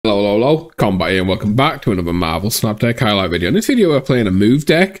Hello, hello, hello, Combat here, and welcome back to another Marvel Snap Deck highlight video. In this video, we're playing a move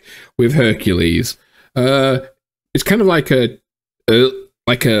deck with Hercules. It's kind of like a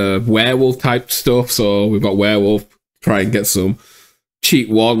werewolf type stuff. So we've got werewolf, try and get some cheap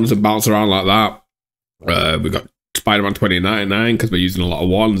ones and bounce around like that. We've got Spider-Man 2099 because we're using a lot of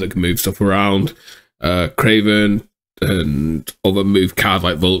ones that can move stuff around. Craven and other move cards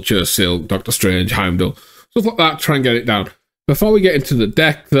like Vulture, Silk, Doctor Strange, Heimdall, stuff like that. Try and get it down. Before we get into the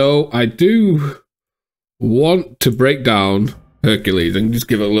deck, though, I do want to break down Hercules and just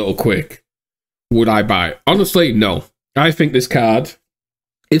give it a little quick. Would I buy it? Honestly, no. I think this card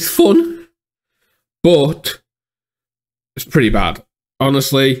is fun, but it's pretty bad.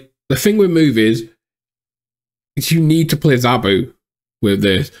 Honestly, the thing with move is you need to play Zabu with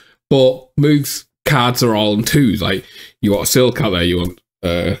this, but moves cards are all in twos. Like, you want Silk out there, you want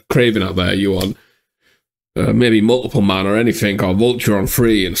Craven out there, you want maybe multiple man or anything, or Vulture on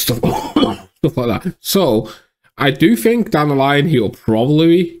free and stuff, stuff like that. So I do think down the line he'll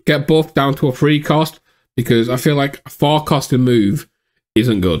probably get buffed down to a free cost, because I feel like a 4 costing move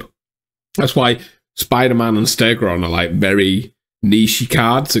isn't good. That's why Spider-Man and Stegron are like very niche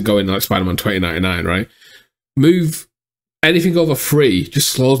cards that go in like Spider-Man 2099, right? Move anything over 3 just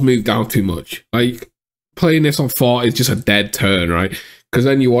slows move down too much. Like, playing this on 4 is just a dead turn, right? Because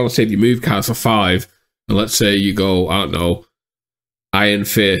then you want to save your move cards for 5. And let's say you go, I don't know, Iron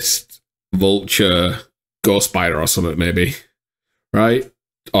Fist, Vulture, Ghost Spider or something maybe, right?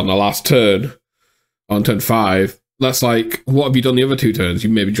 On the last turn, on turn 5, that's like, what have you done the other 2 turns? You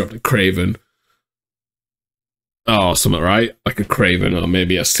maybe dropped a Craven or something, right? Like a Craven or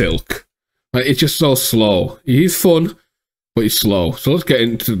maybe a Silk. Like, it's just so slow. He's fun, but he's slow. So let's get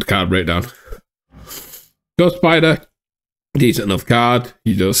into the card breakdown. Ghost Spider, decent enough card.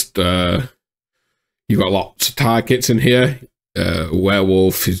 You just... you've got lots of targets in here.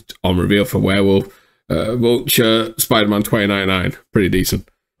 Werewolf is on reveal for Werewolf. Vulture, Spider-Man 2099, pretty decent.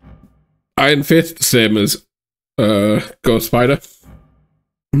 Iron Fist, same as Ghost Spider.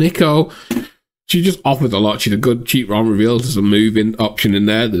 Nico, she just offers a lot. She's a good cheap on reveal. There's a moving option in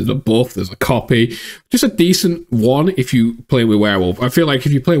there. There's a buff. There's a copy. Just a decent one if you play with Werewolf. I feel like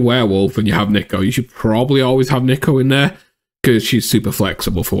if you play Werewolf and you have Nico, you should probably always have Nico in there, because she's super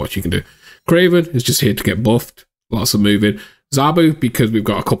flexible for what she can do. Craven is just here to get buffed. Lots of moving. Zabu, because we've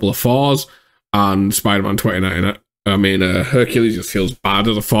got a couple of 4s. And Spider-Man 2099. I mean, Hercules just feels bad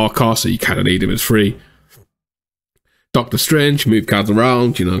as a 4 cost, so you kind of need him as free. Doctor Strange, move cards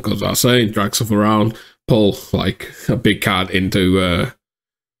around, you know, goes without saying, drag stuff around, pull like a big card into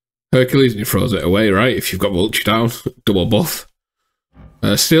Hercules and he throws it away, right? If you've got Vulture down, double buff.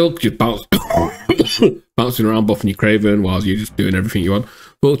 Silk, just bouncing around, buffing your Craven while you're just doing everything you want.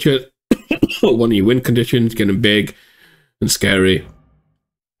 Vulture, one of your win conditions, getting big and scary.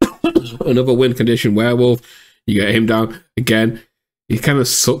 Another win condition, Werewolf, you get him down again. He kind of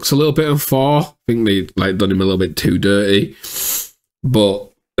sucks a little bit on 4. I think they like done him a little bit too dirty,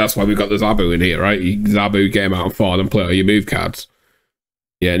 but that's why we've got the Zabu in here, right? You Zabu, get him out on 4, then play all your move cards.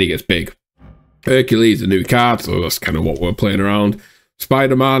 Yeah, and he gets big. Hercules, a new card, so that's kind of what we're playing around.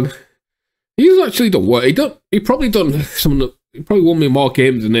 Spider-Man, he's actually done work. He probably done some. He probably won me more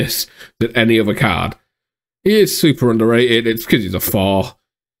games in this than any other card. He is super underrated. It's because he's a 4.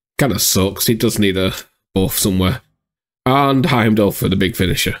 Kind of sucks. He does need a buff somewhere. And Heimdall for the big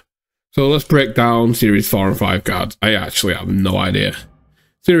finisher. So let's break down Series 4 and 5 cards. I actually have no idea.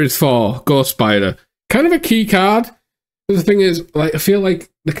 Series 4, Ghost Spider. Kind of a key card. But the thing is, like, I feel like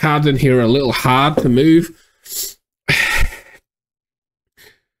the cards in here are a little hard to move.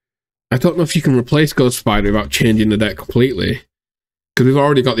 I don't know if you can replace Ghost Spider without changing the deck completely, because we've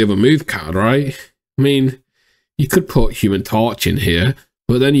already got the other move card, right? I mean, you could put Human Torch in here,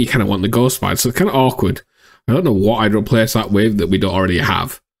 but then you kind of want the Ghost Spider, so it's kind of awkward. I don't know what I'd replace that with that we don't already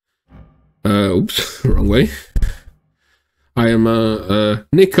have. Oops, wrong way. I am,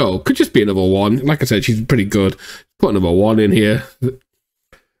 Nico. Could just be another 1. Like I said, she's pretty good. Put another 1 in here.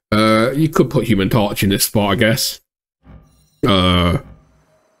 You could put Human Torch in this spot, I guess.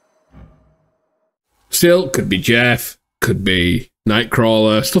 Silk, could be Jeff, could be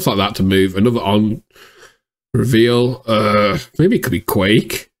Nightcrawler, stuff like that to move. Another on reveal. Maybe it could be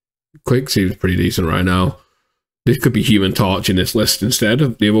Quake. Quake seems pretty decent right now. This could be Human Torch in this list instead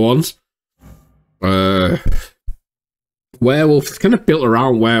of the other ones. Werewolf, it's kind of built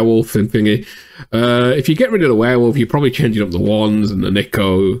around Werewolf and thingy. If you get rid of the Werewolf, you're probably changing up the ones and the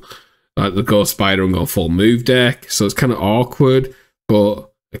Nico, like the Ghost Spider, and go full move deck. So it's kind of awkward,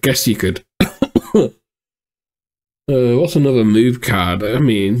 but I guess you could. What's another move card? I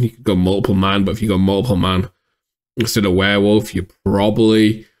mean, you could go multiple man, but if you go multiple man instead of Werewolf, you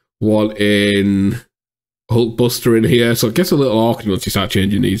probably one in Hulkbuster in here. So it gets a little awkward once you start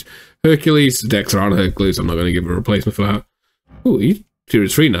changing these. Hercules, decks around Hercules. I'm not going to give a replacement for that. Oh, he's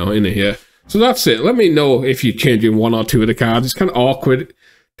Series 3 now, isn't he? Yeah. So that's it. Let me know if you're changing one or two of the cards. It's kind of awkward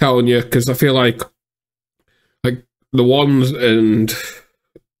telling you, because I feel like the ones and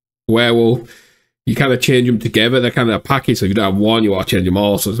Werewolf, you kind of change them together. They're kind of a package, so if you don't have one, you want to change them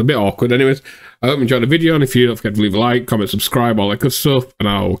all. So it's a bit awkward. Anyways, I hope you enjoyed the video, and if you don't forget to leave a like, comment, subscribe, all that good stuff, and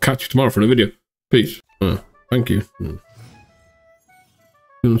I'll catch you tomorrow for another video. Peace. Thank you.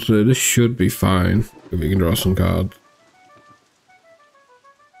 So this should be fine if we can draw some cards.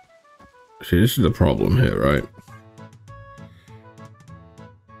 See, this is the problem here, right?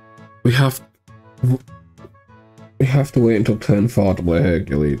 We have to wait until turn 4 to play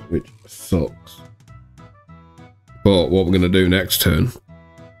Hercules, which sucks. But what we're going to do next turn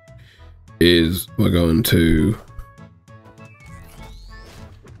is we're going to...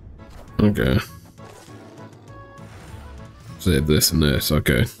 Okay. Save this and this,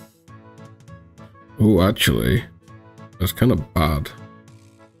 okay. Oh, actually, that's kind of bad.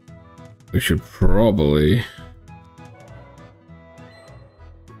 We should probably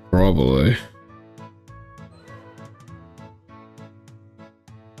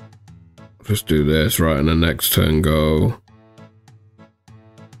just do this, right, and the next turn go...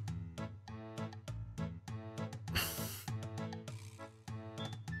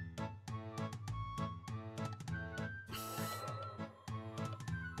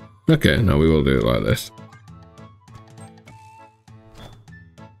 Okay, now we will do it like this.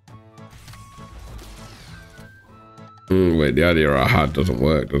 Wait, the idea I had doesn't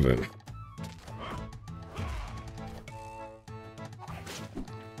work, does it?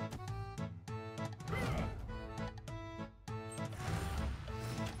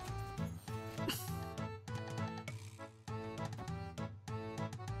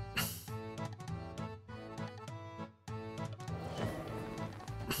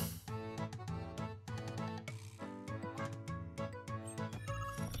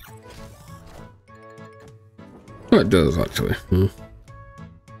 Oh, it does, actually.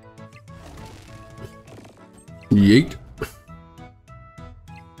 Yeet.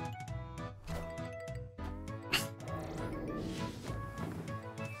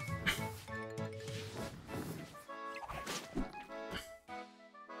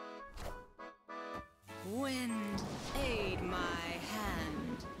 Wind, aid my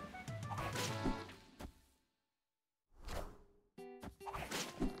hand.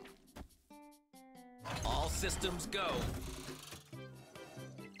 All systems go.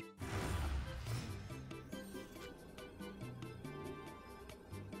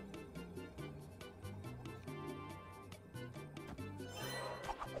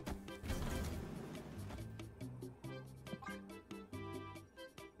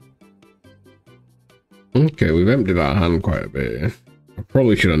 Okay, we've emptied our hand quite a bit. I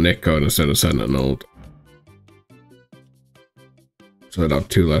probably should have Nico instead of sending an old. So I'd have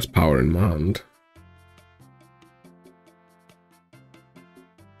 2 less power in my hand.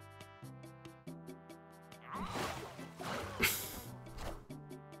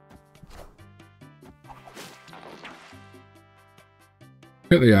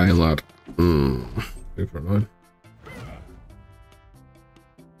 Get the iron lad. Super annoying.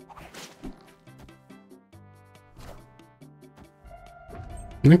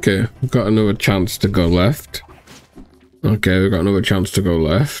 Okay, we've got another chance to go left. Okay, we've got another chance to go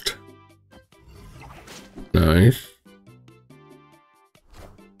left. Nice.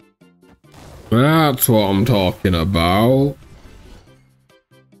 That's what I'm talking about.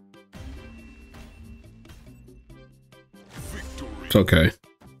 It's okay.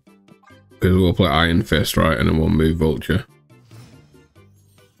 Because we'll play Iron Fist, right? And then we'll move Vulture.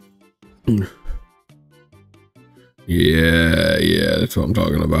 Yeah, that's what I'm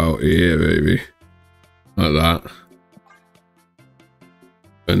talking about. Yeah, baby. Like that.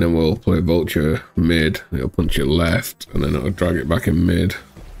 And then we'll play Vulture mid. It'll punch it left, and then it'll drag it back in mid.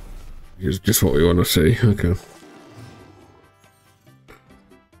 It's just what we want to see. Okay.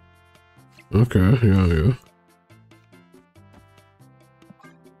 Okay, yeah.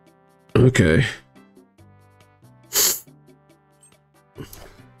 Okay.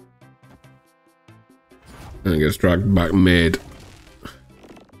 And it gets dragged back mid.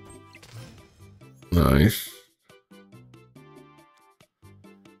 Nice.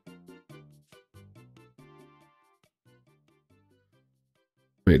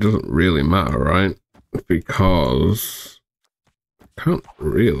 It doesn't really matter, right? Because I can't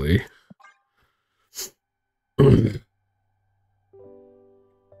really.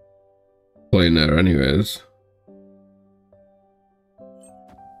 Play in there anyways.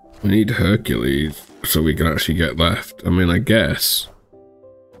 We need Hercules so we can actually get left. I mean, I guess.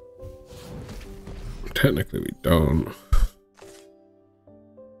 Technically, we don't.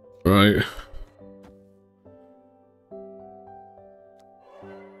 Right.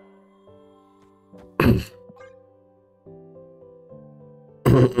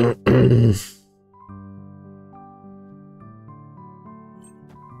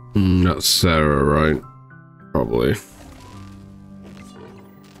 That's Sera, right? Probably.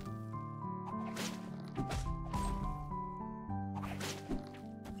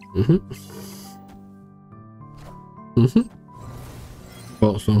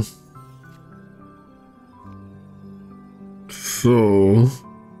 Thought so. So...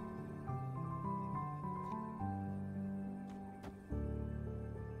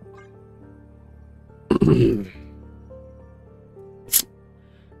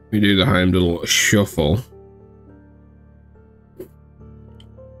 we do the Heimdall shuffle.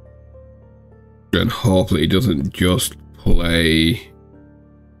 And hope that he doesn't just play...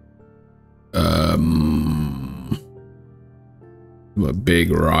 a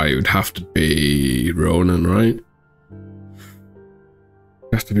big right. It would have to be Ronan, right?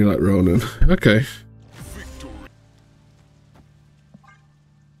 Has to be like Ronan. Okay.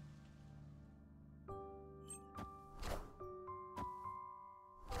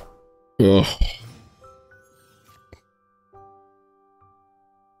 Ugh.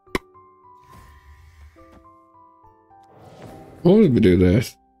 Why would we do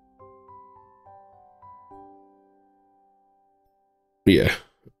this? Yeah.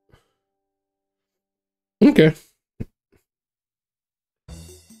 Okay.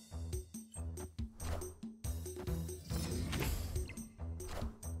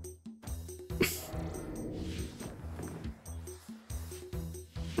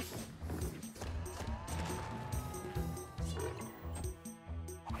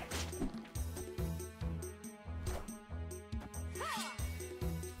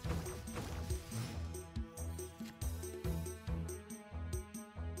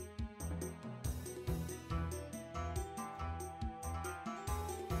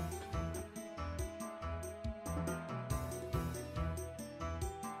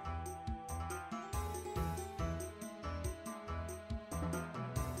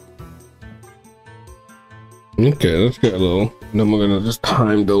 Okay, let's get a little. Then we're gonna just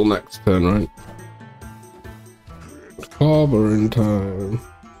time duel next turn, right? Carver in time.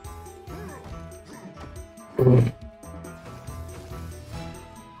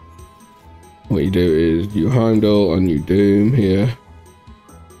 What you do is you Heimdall and you Doom here.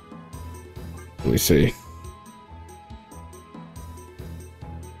 Let me see.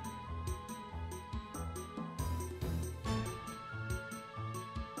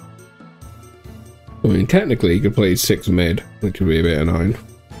 I mean, technically, you could play 6 mid, which would be a bit annoying.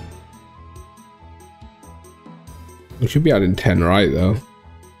 We should be adding 10 right, though.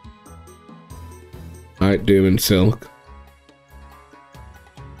 Alright, Doom and Silk.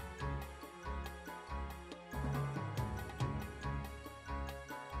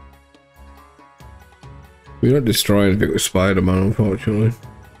 We're not destroying anything with Spider-Man, unfortunately.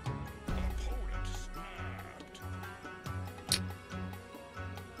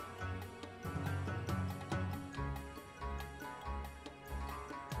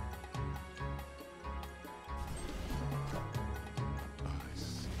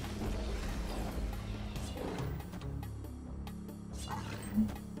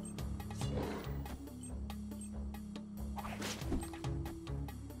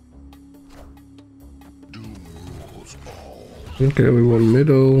 Okay, we won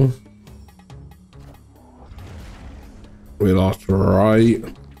middle. We lost right.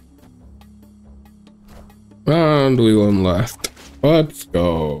 And we won left. Let's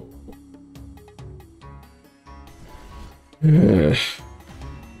go. Yeah.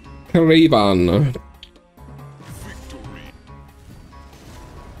 Caravan.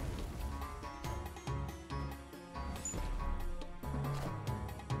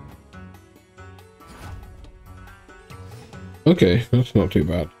 Okay, that's not too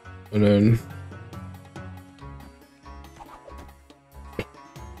bad. And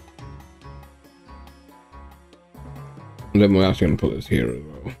then we're actually going to put this here as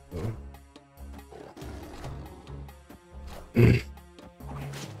well.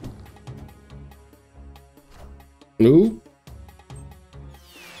 No.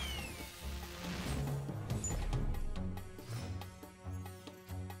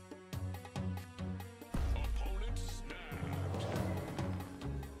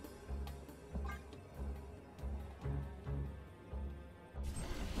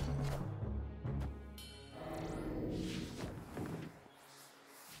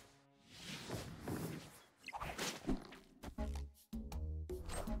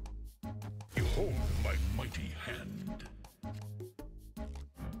 Behold my mighty hand.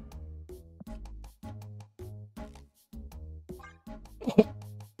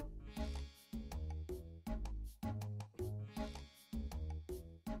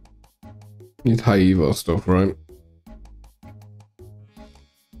 Need high evo stuff, right?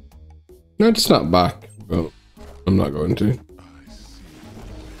 No, just snap back, but I'm not going to.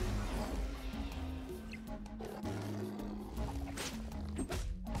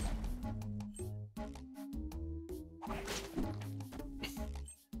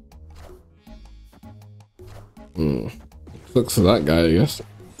 Looks for that guy, I guess.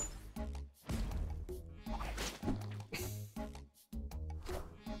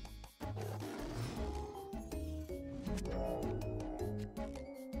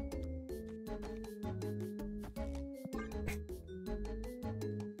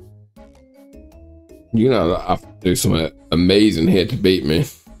 You know, I have to do something amazing here to beat me.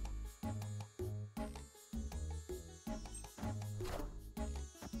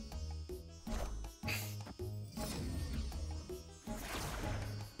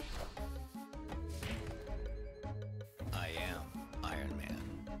 I am Iron Man.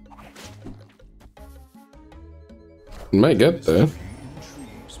 Might get there.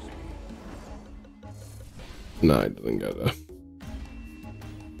 No, it doesn't get there.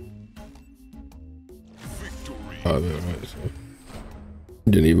 Oh, yeah, right, so.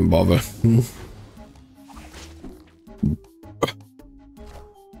 Didn't even bother.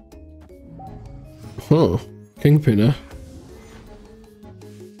 Huh. Kingpinner.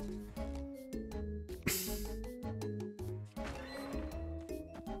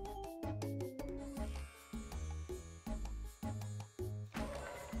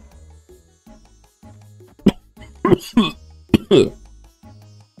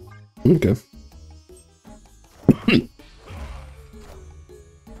 Okay.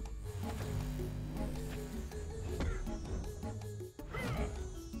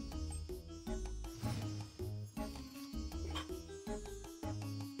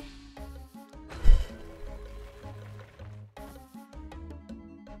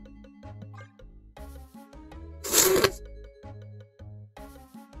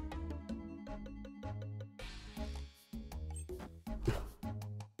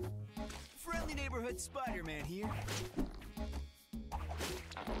 Friendly neighborhood Spider-Man here.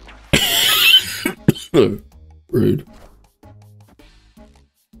 Rude.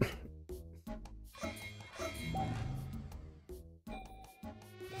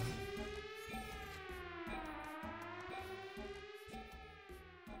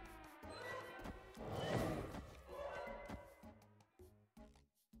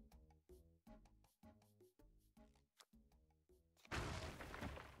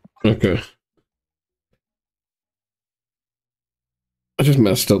 Okay. I just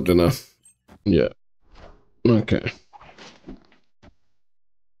messed up, didn't I? Yeah. Okay.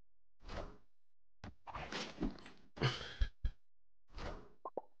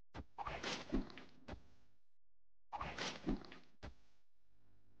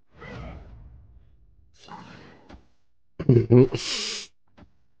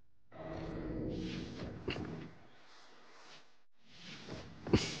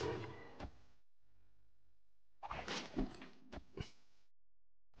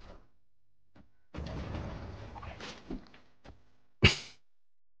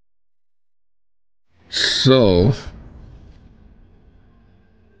 So,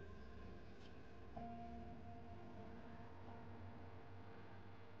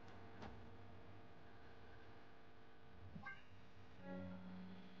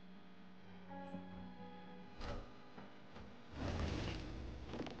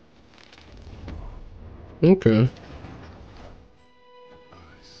 okay.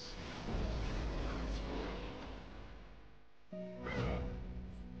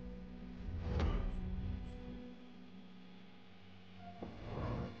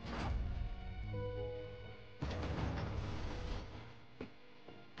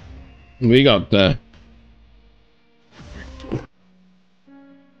 We got there.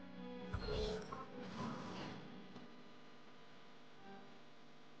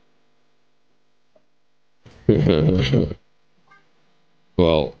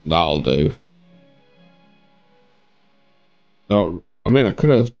 Well, that'll do. No, I mean, I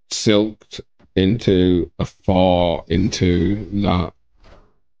could have silked into a far into that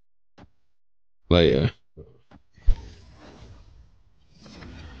later.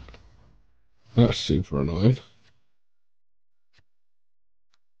 That's super annoying.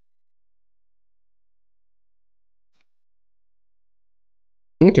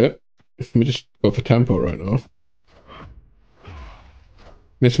 Okay. Let me just go for tempo right now.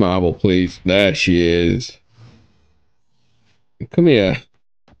 Miss Marble, please. There she is. Come here.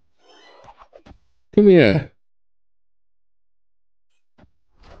 Come here.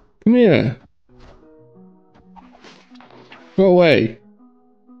 Come here. Go away.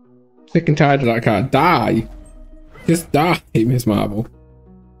 Sick and tired of that card. Die. Just die, Miss Marble.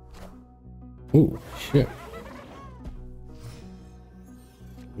 Oh, shit.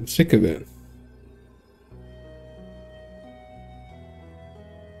 I'm sick of it.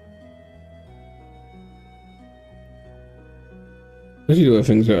 What do you do if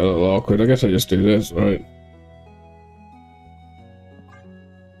things get a little awkward? I guess I just do this, right?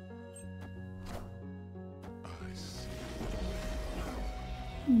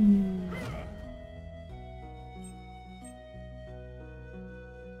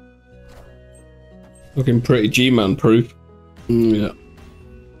 Looking pretty G-man proof. Yeah.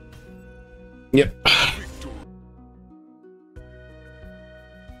 Yep.